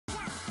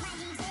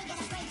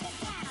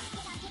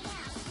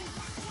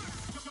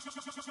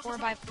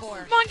4x4.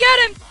 Come on,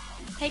 get him!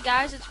 Hey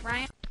guys, it's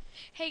Ryan.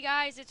 Hey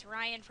guys, it's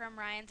Ryan from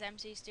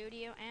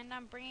RyansMCStudio, and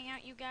I'm bringing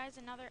out you guys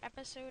another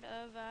episode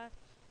of I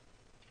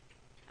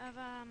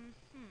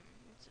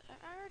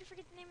already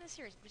forget the name of the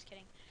series. I'm just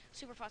kidding.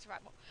 SuperFlat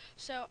Survival.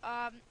 So,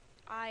 I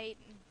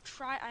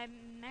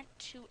meant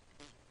to,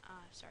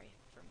 sorry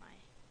for my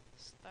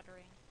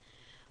stuttering.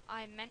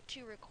 I meant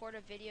to record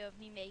a video of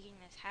me making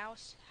this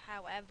house.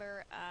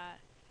 However,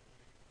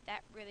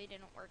 that really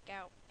didn't work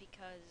out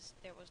because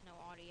there was no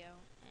audio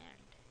and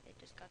it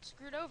just got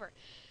screwed over.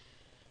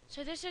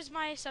 So this is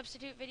my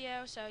substitute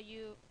video, so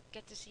you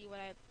get to see what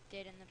I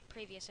did in the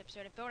previous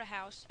episode. I built a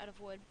house out of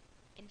wood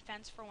and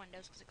fence for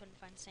windows because I couldn't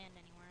find sand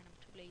anywhere and I'm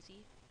too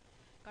lazy.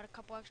 Got a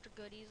couple extra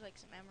goodies like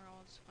some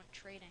emeralds, went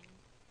trading.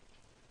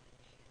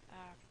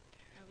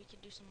 We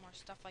could do some more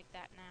stuff like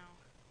that now.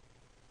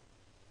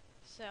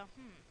 So,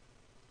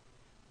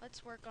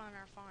 let's work on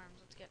our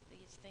farms. Let's get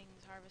these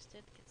things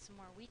harvested, get some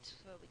more wheat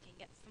so we can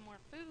get some more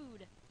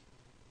food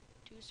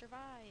to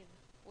survive,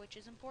 which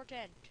is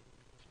important,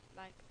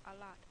 like a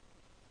lot.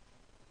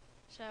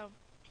 So,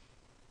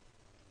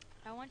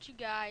 I want you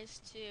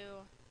guys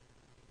to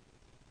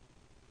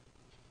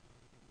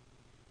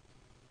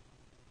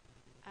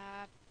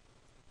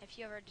if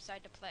you ever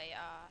decide to play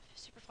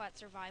SuperFlat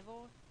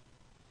Survival,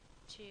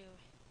 to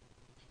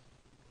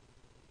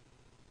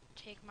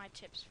take my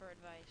tips for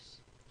advice.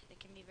 It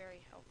can be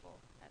very helpful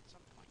at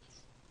some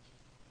points.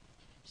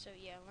 So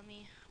yeah, let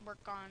me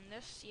work on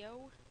this,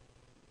 yo.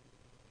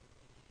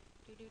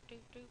 Was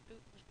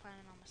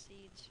planting on my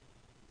seeds.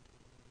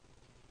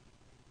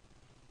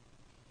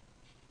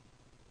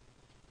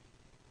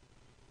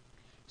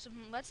 So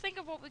let's think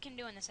of what we can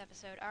do in this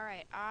episode.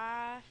 Alright,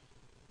 I'm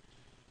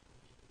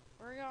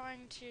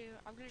going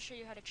to show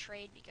you how to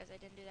trade because I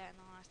didn't do that in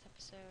the last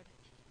episode.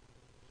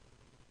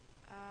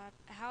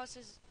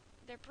 Houses,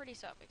 they're pretty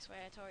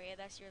self-explanatory.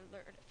 That's your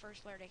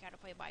first learning how to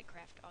play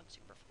Minecraft on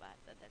SuperFlat.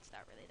 That's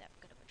not really that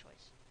good of a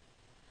choice.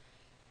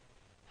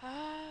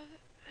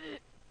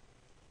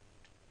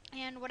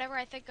 And whatever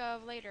I think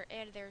of later.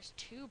 And there's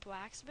 2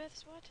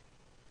 blacksmiths. What?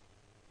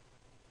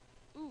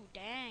 Ooh,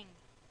 dang.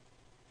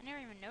 I never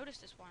even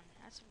noticed this one.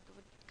 That's some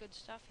good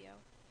stuff,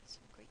 yo. That's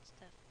some great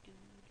stuff, dude.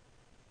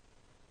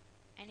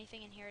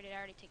 Anything in here? Did I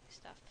already take the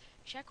stuff?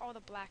 Check all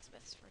the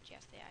blacksmiths for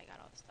yes, yeah, I got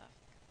all the stuff.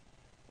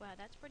 Wow,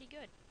 that's pretty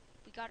good.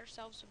 We got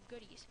ourselves some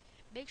goodies.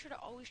 Make sure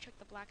to always check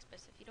the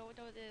blacksmiths. If you don't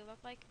know what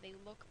they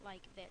look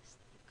like this.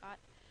 They've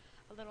got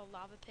a little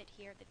lava pit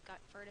here. They've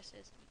got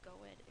furnaces. You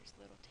go in. There's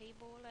a little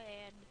table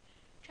and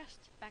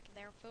chest back in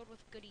there filled with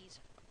goodies,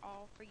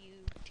 all for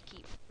you to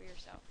keep for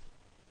yourself.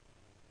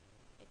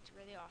 It's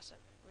really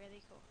awesome.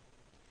 Really cool.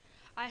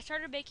 I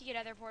started making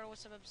another portal with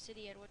some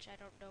obsidian, which I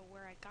don't know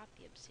where I got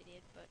the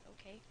obsidian, but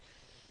okay.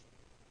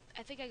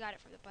 I think I got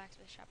it from the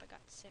blacksmith shop. I got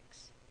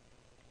 6.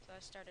 So I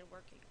started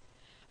working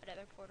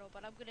another portal,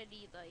 but I'm gonna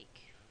need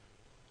like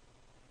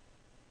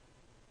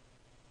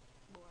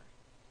more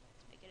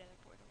to make another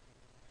portal.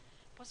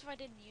 Plus, if I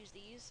didn't use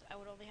these, I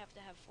would only have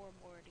to have 4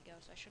 more to go,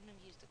 so I shouldn't have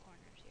used the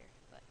corners here,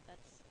 but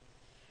that's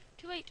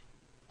too late.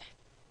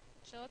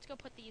 So let's go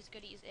put these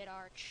goodies in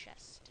our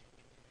chest,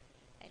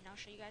 and I'll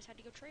show you guys how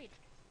to go trade.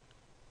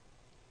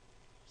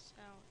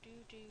 So,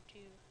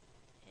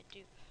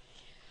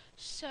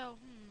 So,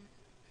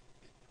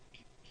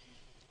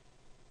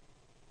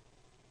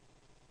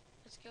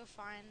 let's go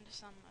find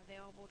some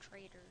available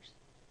traders.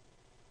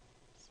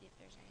 See if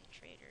there's any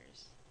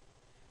traders.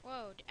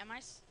 Whoa, am I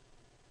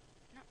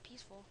not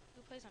peaceful?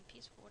 Who plays on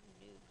peaceful? What a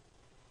noob.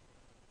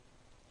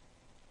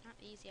 Not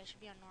easy, I should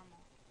be on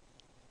normal.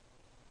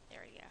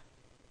 There we go.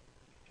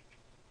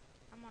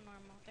 I'm on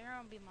normal. There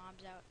won't be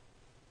mobs out.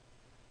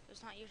 So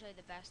it's not usually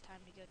the best time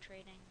to go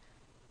trading.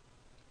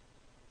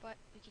 But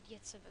we could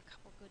get a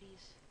couple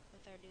goodies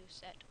with our new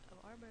set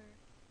of armor.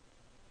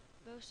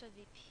 Most of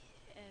the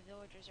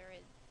villagers are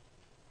in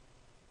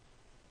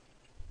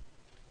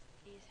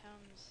these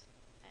homes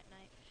at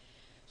night.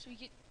 So we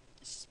could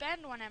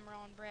spend 1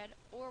 emerald on bread,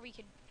 or we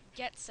could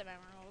get some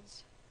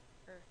emeralds.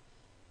 Or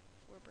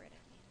 4 bread,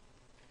 I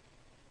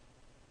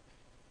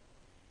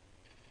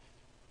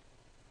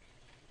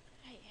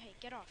mean. Hey,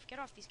 get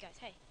off these guys.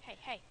 Hey.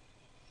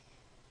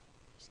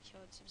 Just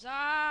killed some.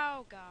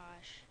 Oh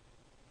gosh.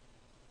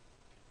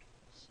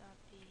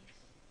 Soppies.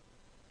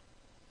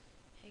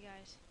 Hey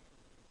guys.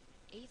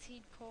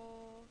 18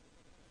 coal,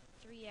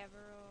 3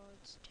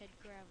 emeralds, 10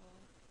 gravel.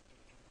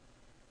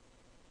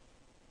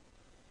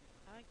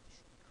 I like this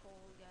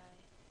coal guy.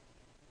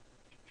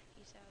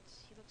 He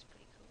looks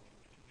pretty cool.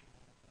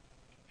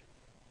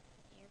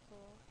 You're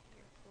cool.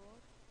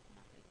 I'm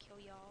not gonna kill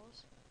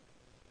y'alls.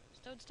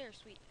 Stone stairs,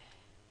 sweet.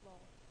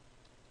 Lol.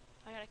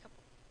 I got a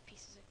couple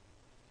pieces of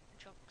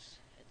chunks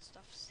and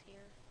stuffs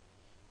here.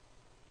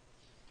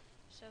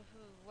 So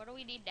what do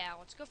we need now?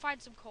 Let's go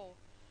find some coal.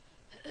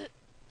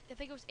 I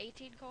think it was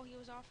 18 coal he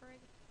was offering.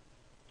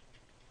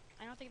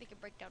 I don't think they can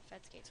break down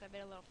fence gates, so I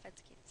made a little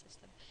fence gate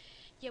system.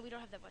 Yeah, we don't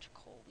have that much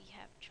coal. We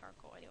have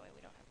charcoal anyway.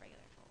 We don't have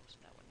regular coal, so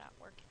that would not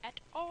work at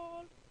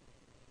all.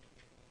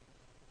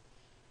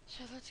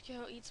 So let's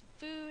go eat some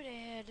food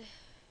and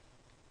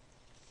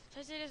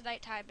Since it is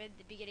nighttime and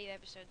the beginning of the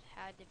episode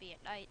had to be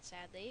at night,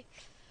 sadly,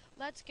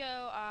 let's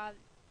go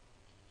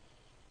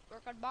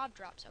work on mob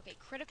drops. Okay,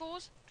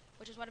 criticals,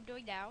 which is what I'm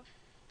doing now,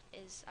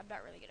 is I'm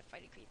not really good at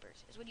fighting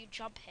creepers. Is when you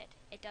jump hit,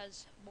 it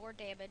does more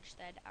damage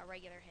than a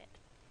regular hit.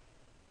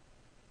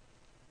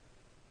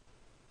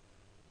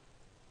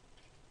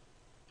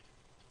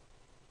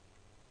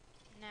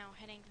 Now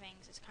hitting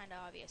things is kind of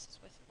obvious. It's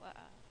with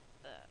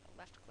the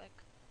left click.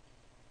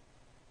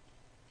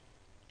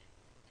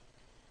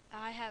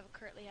 I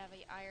currently have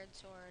a iron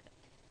sword,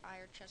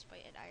 iron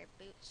chestplate, and iron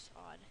boots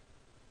on.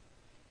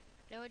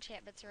 No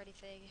enchantments or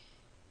anything,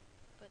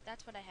 but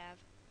that's what I have.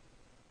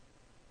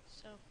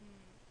 So,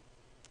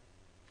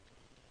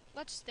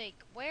 let's think.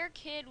 Where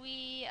can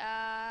we,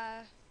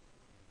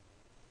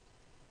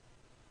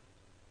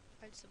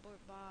 find some more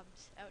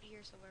mobs? Out here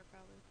somewhere,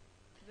 probably.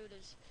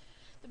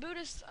 The moon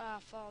is,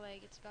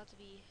 falling. It's about to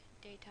be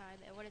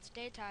daytime, and when it's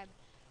daytime,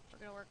 we're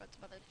gonna work on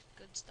some other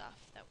good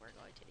stuff that we're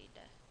going to need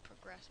to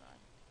progress on.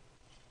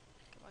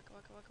 Come on, come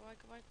on, come on, come on,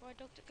 come on, come on.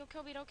 Don't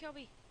kill me, don't kill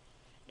me.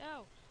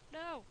 No,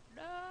 no,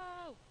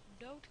 no.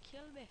 Don't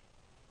kill me.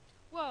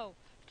 Whoa,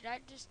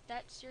 that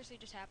seriously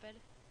just happened?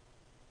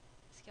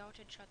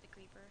 Skeleton shot the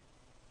creeper.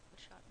 Who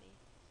shot me?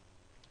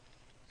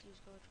 He was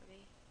going for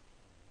me.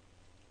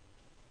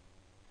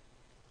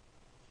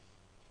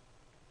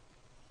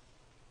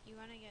 You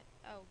wanna get,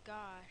 oh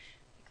gosh.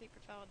 The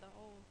creeper fell in the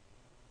hole.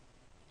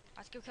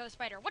 Let's go kill the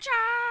spider. Watcha!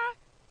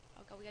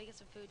 Okay, we gotta get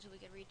some food so we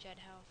can regen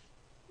health.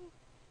 Woo.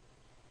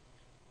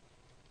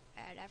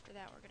 And after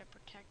that, we're gonna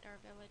protect our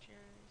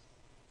villagers.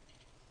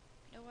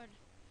 No one.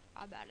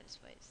 I'm out of this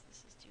place.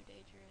 This is too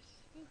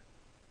dangerous. Woo.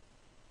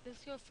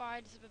 Let's go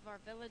find some of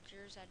our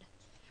villagers and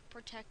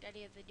protect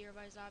any of the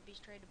nearby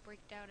zombies trying to break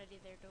down any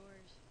of their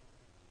doors.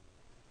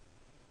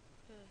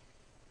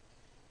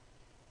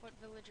 What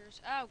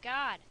villagers? Oh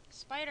God!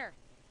 Spider!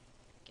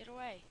 Get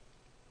away.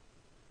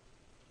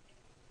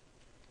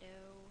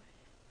 No.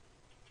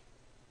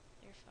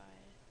 They're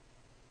fine.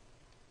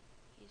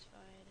 He's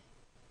fine.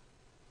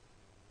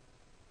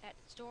 That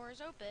door is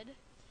open.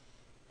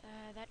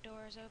 That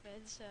door is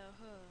open, so,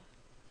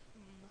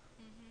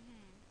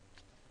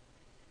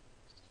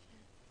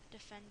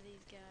 Defend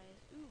these guys.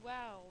 Ooh,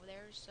 wow,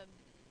 there's some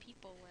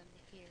people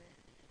in here.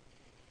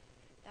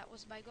 That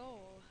was my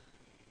goal.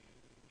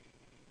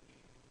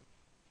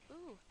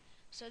 Ooh,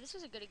 so this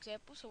is a good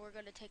example. So we're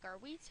going to take our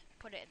wheat,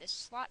 put it in this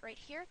slot right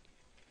here.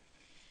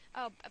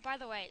 Oh, by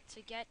the way,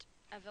 to get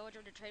a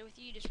villager to trade with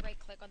you, you just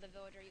right-click on the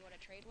villager you want to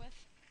trade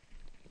with.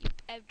 You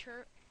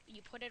enter,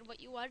 you put in what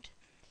you want,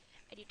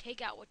 and you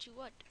take out what you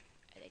want.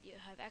 And then you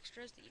have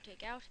extras that you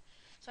take out.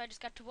 So I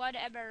just got to 1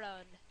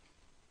 emerald.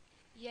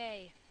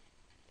 Yay.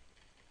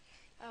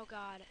 Oh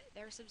God,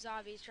 there are some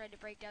zombies trying to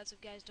break down some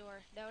guy's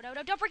door. No, no,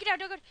 no, don't break it down,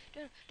 no, no,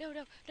 no, no,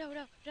 no, no,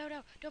 no, no,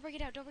 no, don't break it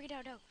down, don't break it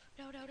down, no,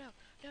 no, no, no,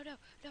 no, no,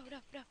 no, no,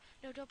 no,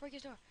 no, don't break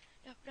his door.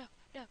 No, no,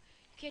 no,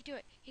 you can't do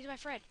it. He's my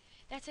friend.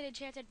 That's an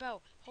enchanted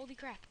bow. Holy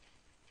crap.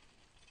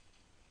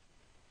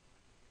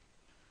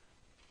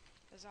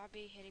 A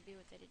zombie hitting me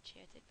with an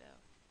enchanted bow.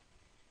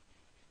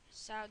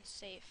 Sounds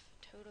safe.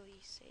 Totally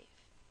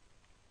safe.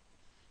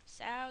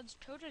 Sounds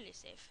totally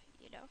safe,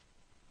 you know?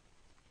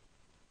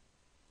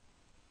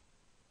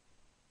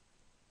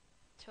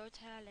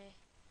 Totally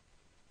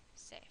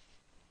safe.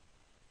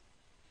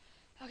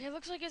 Okay,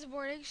 looks like it's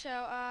morning,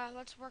 so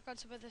let's work on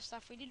some of the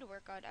stuff we need to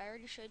work on. I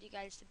already showed you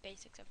guys the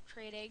basics of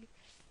trading.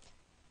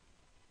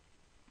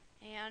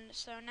 And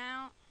so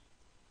now,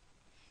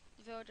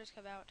 the villagers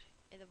come out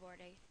in the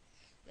morning.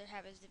 There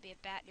happens to be a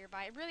bat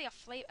nearby. Really a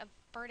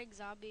burning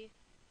zombie.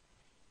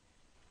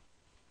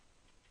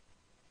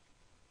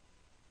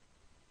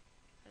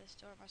 This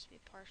door must be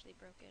partially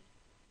broken.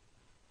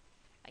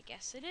 I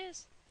guess it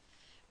is.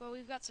 Well,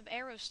 we've got some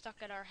arrows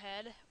stuck in our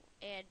head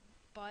and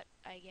butt,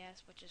 I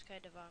guess, which is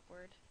kind of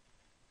awkward.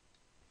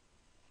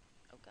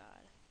 Oh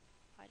God,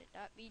 I did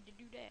not mean to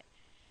do that.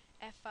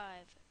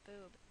 F5,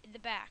 boom, in the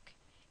back,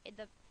 in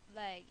the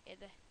leg, in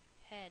the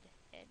head,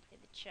 and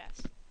in the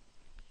chest.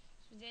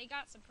 So they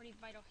got some pretty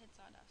vital hits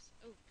on us.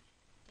 Oh,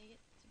 dang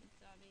it, stupid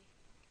zombie.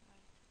 Come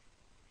on.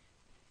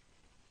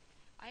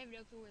 I have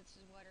no clue where this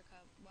is water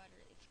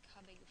it's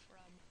coming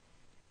from.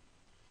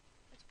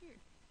 That's weird.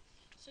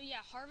 So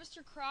yeah, harvest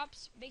your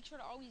crops. Make sure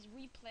to always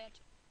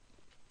replant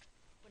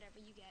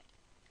whatever you get.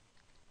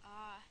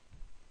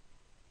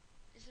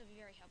 This will be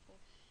very helpful.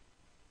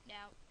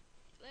 Now,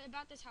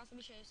 about this house, let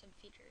me show you some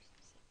features.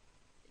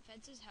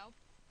 Fences help,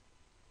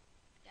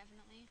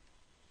 definitely.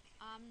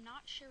 I'm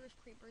not sure if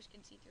creepers can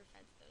see through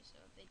fence though, so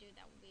if they do,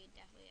 that will be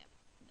definitely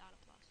not a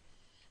plus.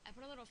 I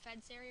put a little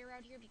fence area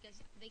around here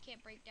because they can't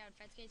break down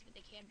fence gates, but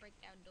they can break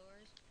down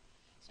doors.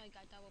 So I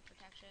got double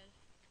protection.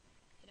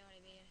 You know what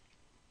I mean?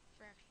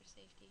 For extra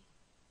safety.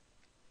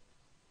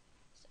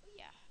 So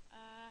yeah,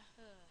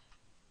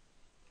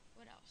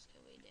 what else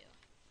can we do?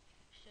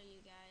 Show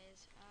you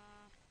guys.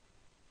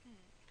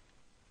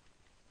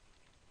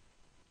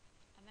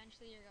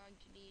 Eventually you're going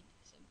to need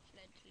some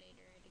flint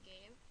later in the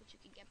game, which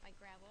you can get by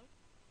gravel.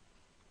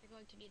 You're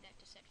going to need that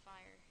to set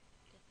fire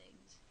to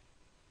things.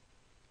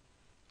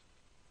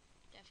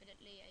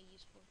 definitely a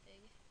useful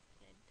thing.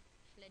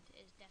 Flint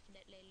is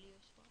definitely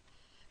useful.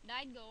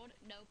 9 gold,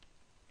 nope.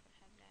 Don't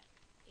have that.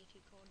 18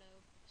 coal,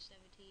 nope.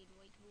 17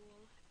 white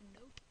wool,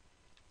 nope.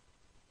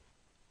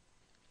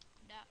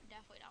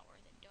 Definitely not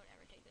worth it. Don't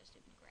ever take those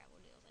stupid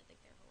gravel deals. I think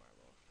they're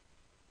horrible.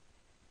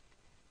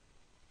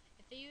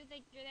 If you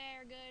think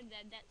they're good,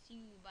 then that's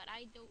you, but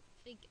I don't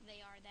think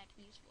they are that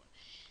useful.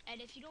 And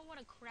if you don't want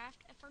to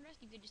craft a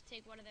furnace, you can just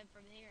take one of them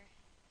from here,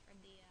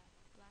 from the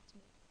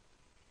blacksmith.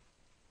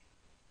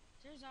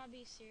 Is there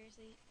zombies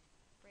seriously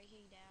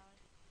breaking down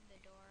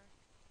the door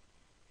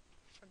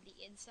from the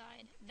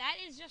inside? That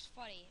is just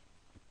funny.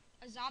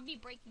 A zombie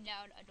breaking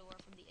down a door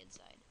from the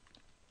inside.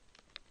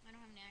 I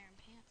don't have any iron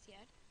pants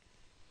yet.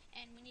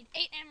 And we need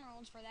 8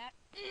 emeralds for that.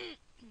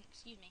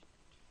 Excuse me.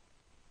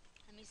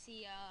 Let me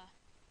see, let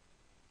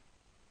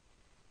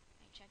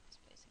me check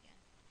this place again.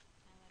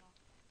 My little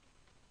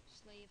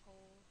slave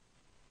hole.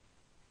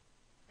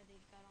 Where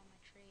they've got all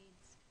my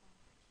trades.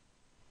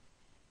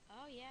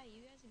 Oh yeah,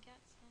 you guys have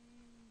got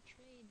some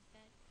trades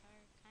that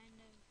are kind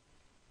of...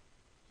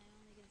 I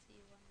only can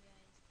see one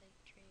guy's, like,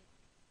 trade.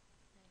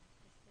 No,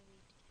 that's the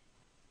wheat guy.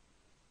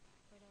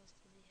 What else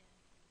does he have?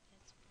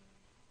 That's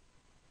boring.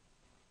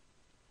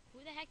 Who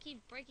the heck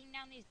keeps breaking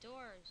down these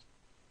doors?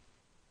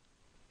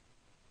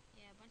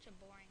 Yeah, a bunch of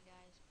boring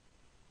guys.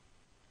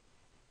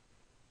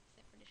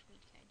 Except for this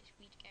wheat guy. This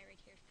wheat guy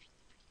right here is pretty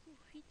cool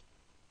wheat.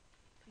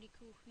 Pretty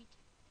cool wheat.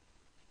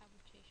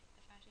 Fabrication.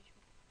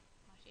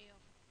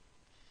 Myself.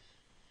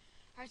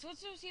 Alright, so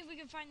let's go see if we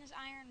can find this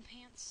iron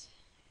pants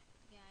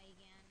guy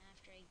again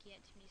after I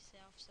get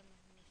myself some of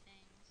my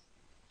things.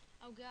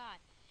 Oh god.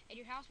 And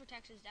your house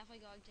protection is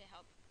definitely going to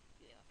help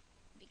you.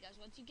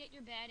 Because once you get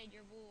your bed and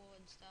your wool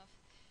and stuff,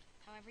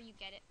 however you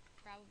get it,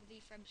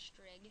 probably from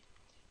string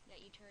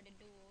that you turn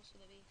into wool,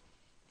 so let me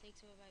take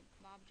some of my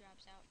mob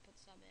drops out, put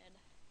some in.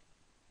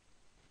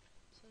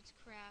 So let's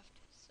craft,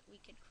 so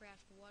we can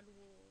craft 1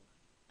 wool,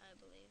 I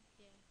believe,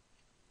 yeah.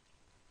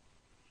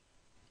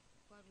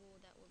 1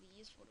 wool that will be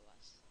useful to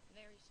us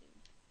very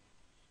soon.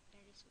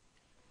 Very soon.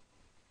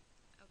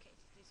 Okay,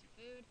 let's do some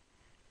food.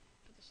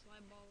 Put the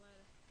slime ball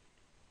in.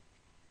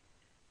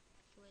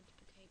 Flint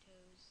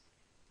potatoes.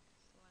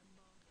 Slime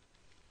ball.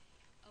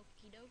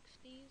 Okie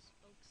doksies.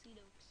 Okie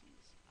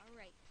doksies.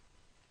 Alright.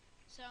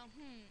 So,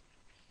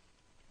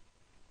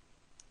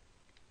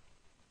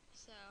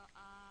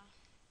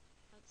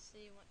 let's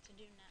see what to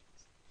do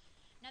next.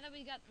 Now that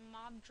we got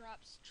mob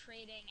drops,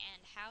 trading,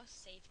 and house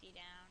safety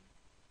down,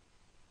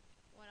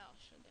 what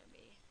else should there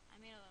be? I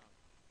made a little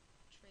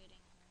trading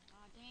hole.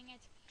 Aw, dang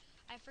it.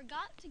 I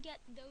forgot to get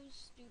those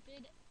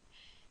stupid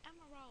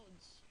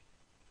emeralds.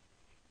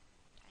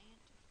 Dang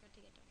it, I forgot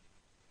to get them.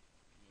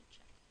 I need to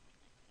check.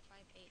 If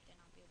I have 8, then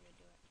I'll be able to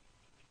do it.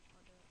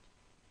 I'll do it.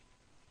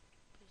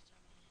 Please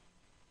tell me I am.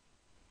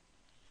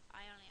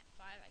 I only have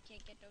 5. I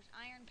can't get those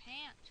iron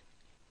pants.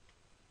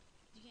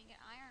 You can't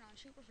get iron on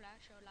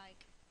SuperFlat, so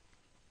like,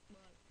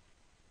 well,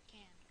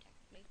 can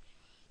technically.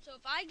 So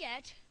if I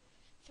get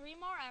 3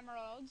 more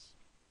emeralds,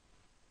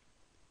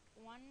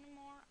 1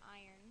 more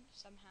iron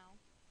somehow,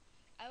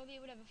 I will be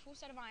able to have a full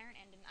set of iron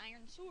and an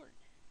iron sword.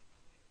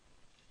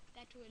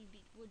 That would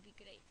be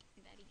great.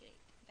 Very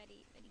great.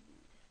 Very good.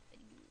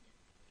 Very good.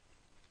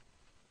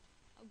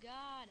 Oh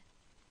god.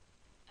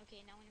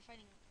 Okay, now when you're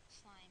fighting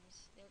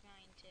slimes, they're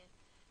going to,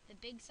 the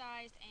big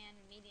sized and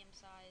medium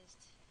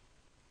sized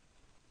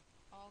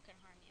all can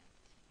harm you.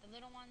 The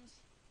little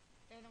ones,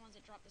 they're the ones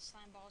that drop the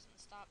slime balls and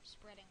stop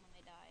spreading when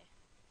they die.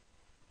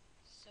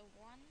 So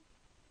one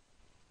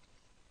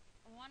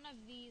of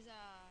these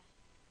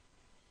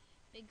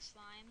big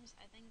slimes,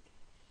 I think,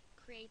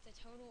 creates a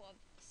total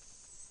of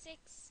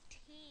 16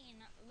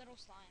 little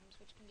slimes,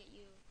 which can get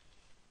you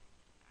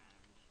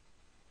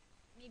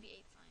maybe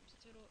 8 slimes.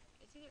 It's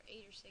either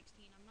 8 or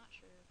 16, I'm not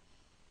sure.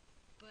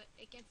 But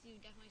it gets you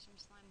definitely some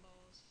slime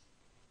balls.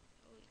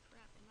 Holy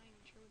crap, I'm not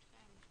even sure which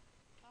guy I'm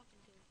talking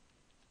to.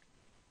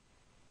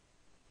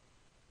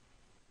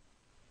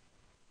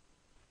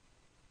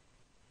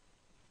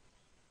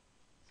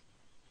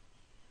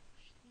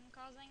 I'm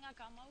causing a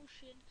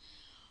commotion.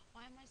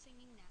 Why am I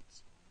singing that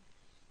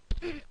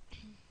song?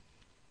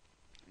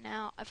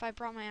 Now, if I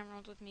brought my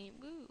emeralds with me,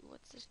 woo,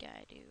 what's this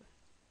guy do?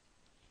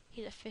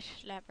 He's a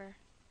fish slapper.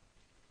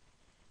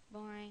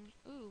 Boring.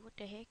 Ooh, what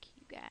the heck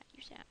you got?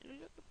 You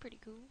look pretty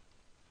cool.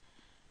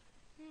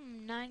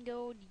 9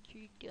 gold,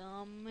 you're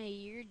dumb,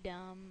 you're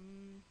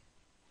dumb.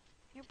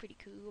 You're pretty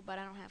cool, but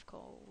I don't have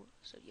coal,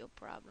 so your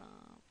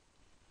problem.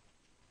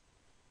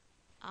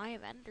 Eye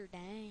of Ender,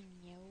 dang,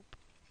 nope.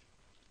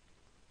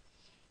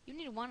 You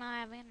need 1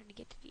 Eye of Ender to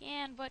get to the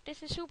end, but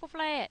this is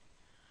SuperFlat.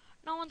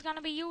 No one's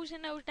gonna be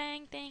using those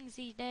dang things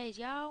these days,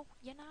 y'all,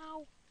 you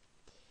know.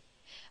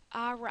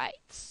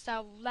 Alright,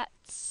 so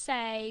let's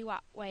say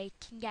what we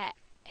can get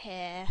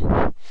here.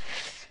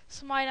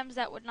 Some items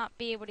that would not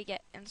be able to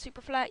get in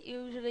SuperFlat,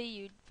 usually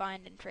you'd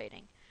find in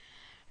trading.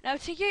 Now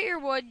to get your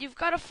wood, you've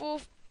got a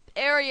full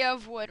area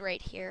of wood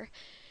right here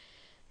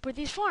with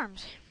these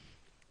farms.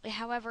 It,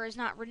 however, is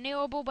not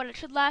renewable, but it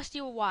should last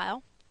you a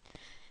while.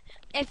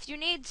 If you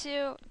need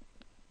to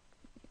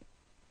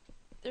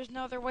there's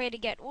no other way to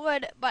get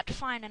wood but to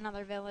find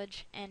another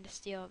village and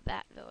steal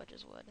that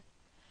village's wood.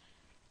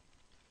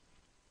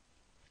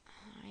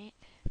 Alright,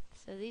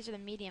 so these are the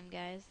medium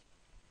guys.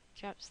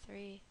 Drops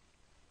three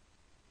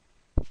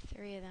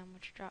of them,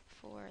 which drop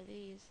 4 of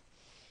these.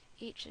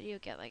 Each of you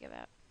get like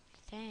about,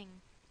 dang.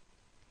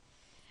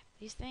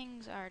 These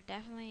things are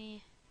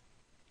definitely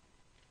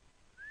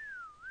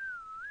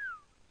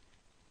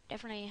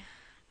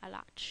a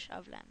lot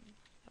of them.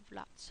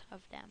 Lots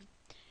of them.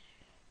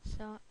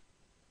 So,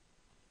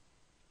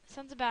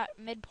 sun's about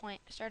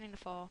midpoint, starting to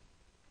fall.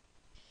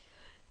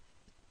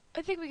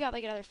 I think we got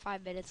like another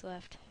 5 minutes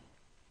left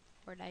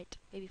for night,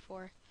 maybe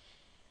 4,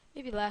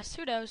 maybe less,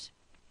 who knows.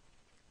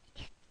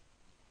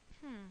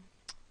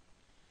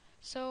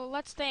 So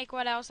let's think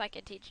what else I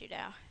can teach you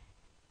now.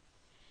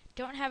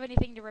 Don't have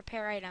anything to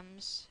repair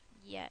items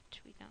yet.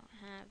 We don't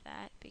have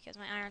that because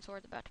my iron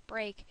sword's about to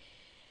break.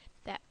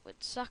 That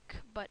would suck,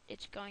 but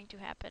it's going to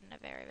happen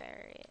very,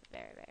 very,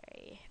 very,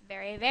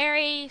 very, very,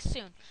 very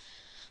soon.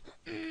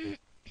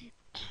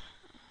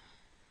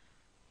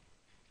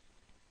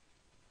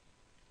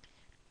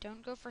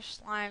 Don't go for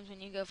slimes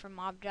when you go for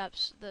mob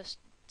drops. The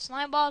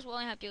slime balls will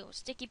only have to do with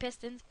sticky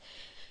pistons.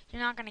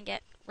 You're not going to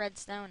get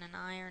redstone and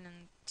iron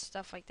and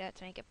stuff like that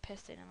to make a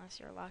piston unless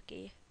you're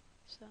lucky.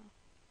 So,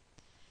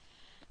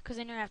 because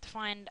then you're going to have to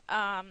find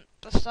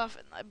the stuff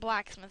in the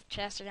blacksmith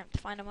chest. You're going to have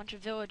to find a bunch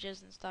of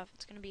villages and stuff.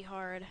 It's going to be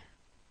hard.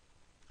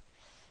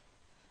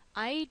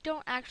 I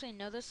don't actually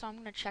know this, so I'm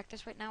going to check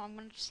this right now. I'm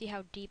going to see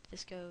how deep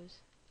this goes.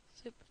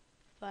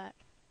 SuperFlat.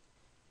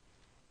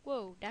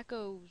 Whoa, that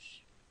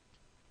goes.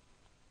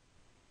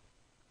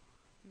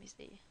 Let me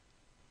see.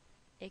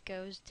 It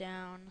goes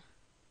down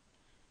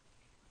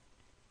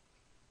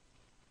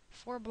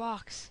 4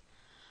 blocks.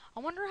 I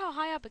wonder how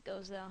high up it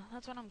goes, though.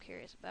 That's what I'm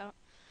curious about.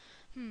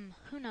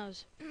 Who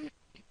knows?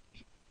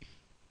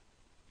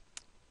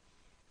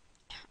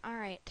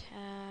 Alright,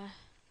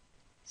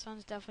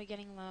 sun's definitely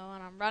getting low,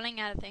 and I'm running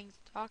out of things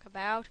to talk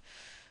about.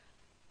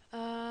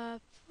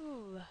 Let's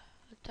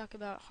talk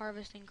about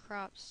harvesting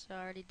crops. I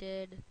already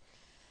did.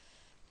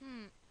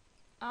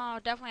 I'll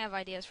definitely have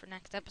ideas for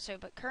next episode,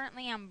 but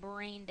currently I'm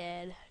brain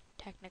dead,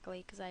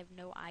 technically, because I have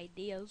no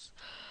ideas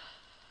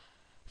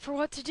for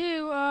what to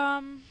do.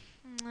 I'm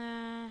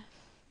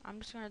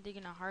just gonna dig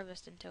in a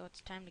harvest until it's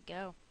time to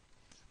go.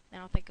 Then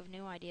I'll think of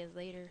new ideas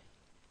later,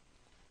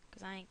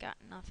 because I ain't got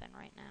nothing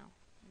right now.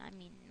 And I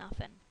mean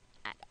nothing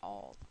at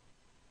all.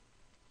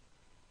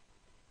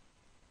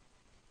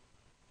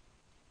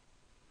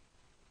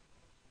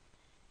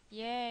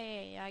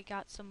 Yay, I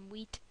got some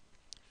wheat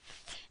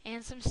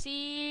and some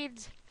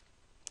seeds.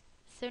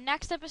 So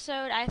next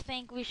episode, I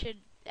think we should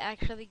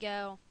actually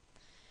go.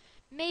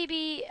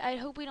 Maybe, I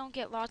hope we don't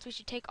get lost. We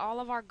should take all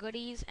of our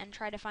goodies and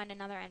try to find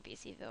another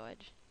NPC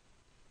village.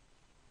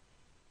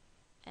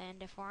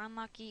 And if we're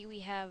unlucky, we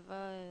have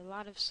a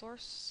lot of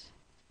source.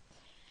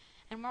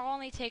 And we'll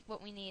only take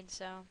what we need,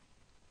 so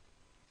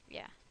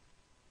yeah.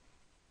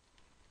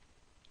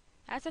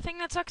 That's the thing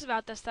that sucks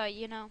about this, though,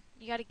 you know.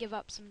 You gotta give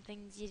up some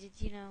things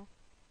you know,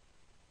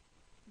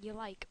 you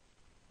like.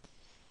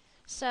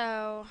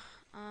 So,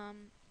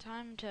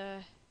 time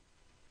to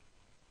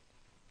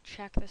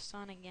check the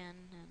sun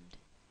again and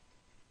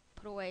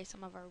put away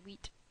some of our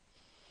wheat.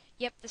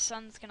 Yep, the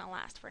sun's gonna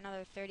last for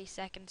another 30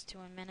 seconds to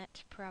a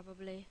minute,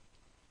 probably.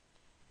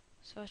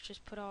 So let's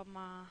just put all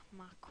my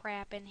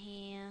crap in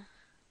here.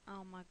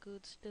 All my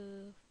good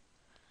stuff.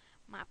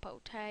 My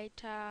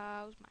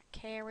potatoes, my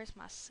carrots,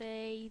 my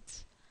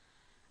seeds,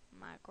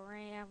 my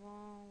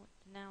gravel,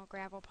 now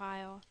gravel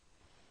pile.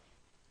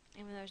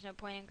 Even though there's no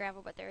point in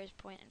gravel, but there is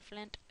point in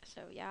flint,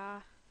 so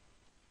yeah.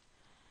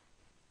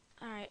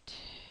 Alright.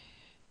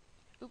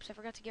 Oops, I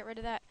forgot to get rid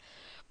of that.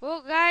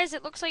 Well, guys,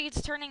 it looks like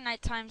it's turning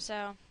nighttime,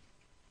 so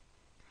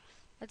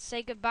let's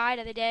say goodbye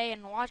to the day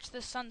and watch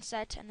the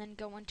sunset and then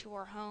go into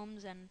our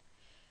homes and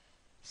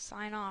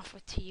sign off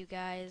to you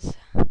guys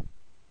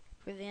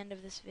for the end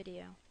of this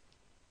video.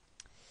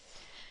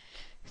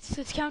 So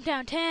let's count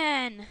down.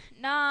 10,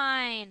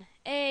 9,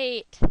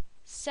 8,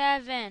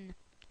 7,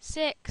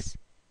 6,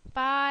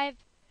 5,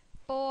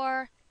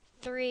 4,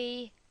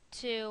 3,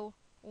 2,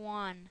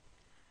 1.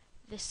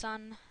 The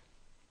sun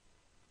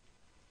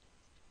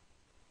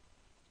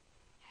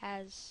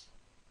has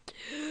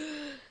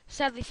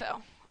sadly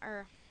fell,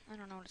 or I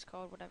don't know what it's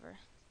called, whatever.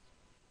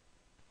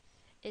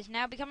 Is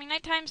now becoming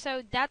nighttime,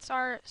 so that's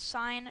our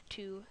sign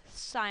to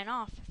sign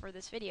off for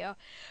this video.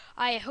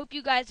 I hope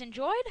you guys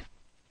enjoyed.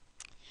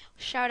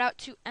 Shout out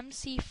to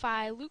MC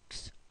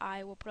Lukes.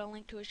 I will put a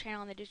link to his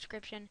channel in the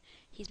description.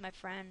 He's my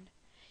friend.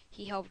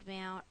 He helped me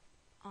out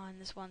on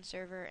this one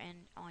server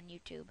and on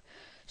YouTube.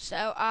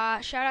 So,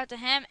 shout out to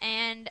him,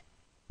 and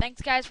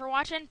thanks guys for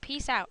watching.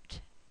 Peace out.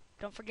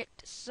 Don't forget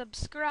to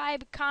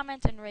subscribe,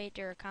 comment, and rate,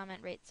 or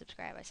comment, rate,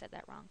 subscribe. I said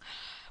that wrong.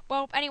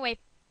 Well, anyway,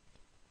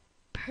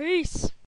 peace.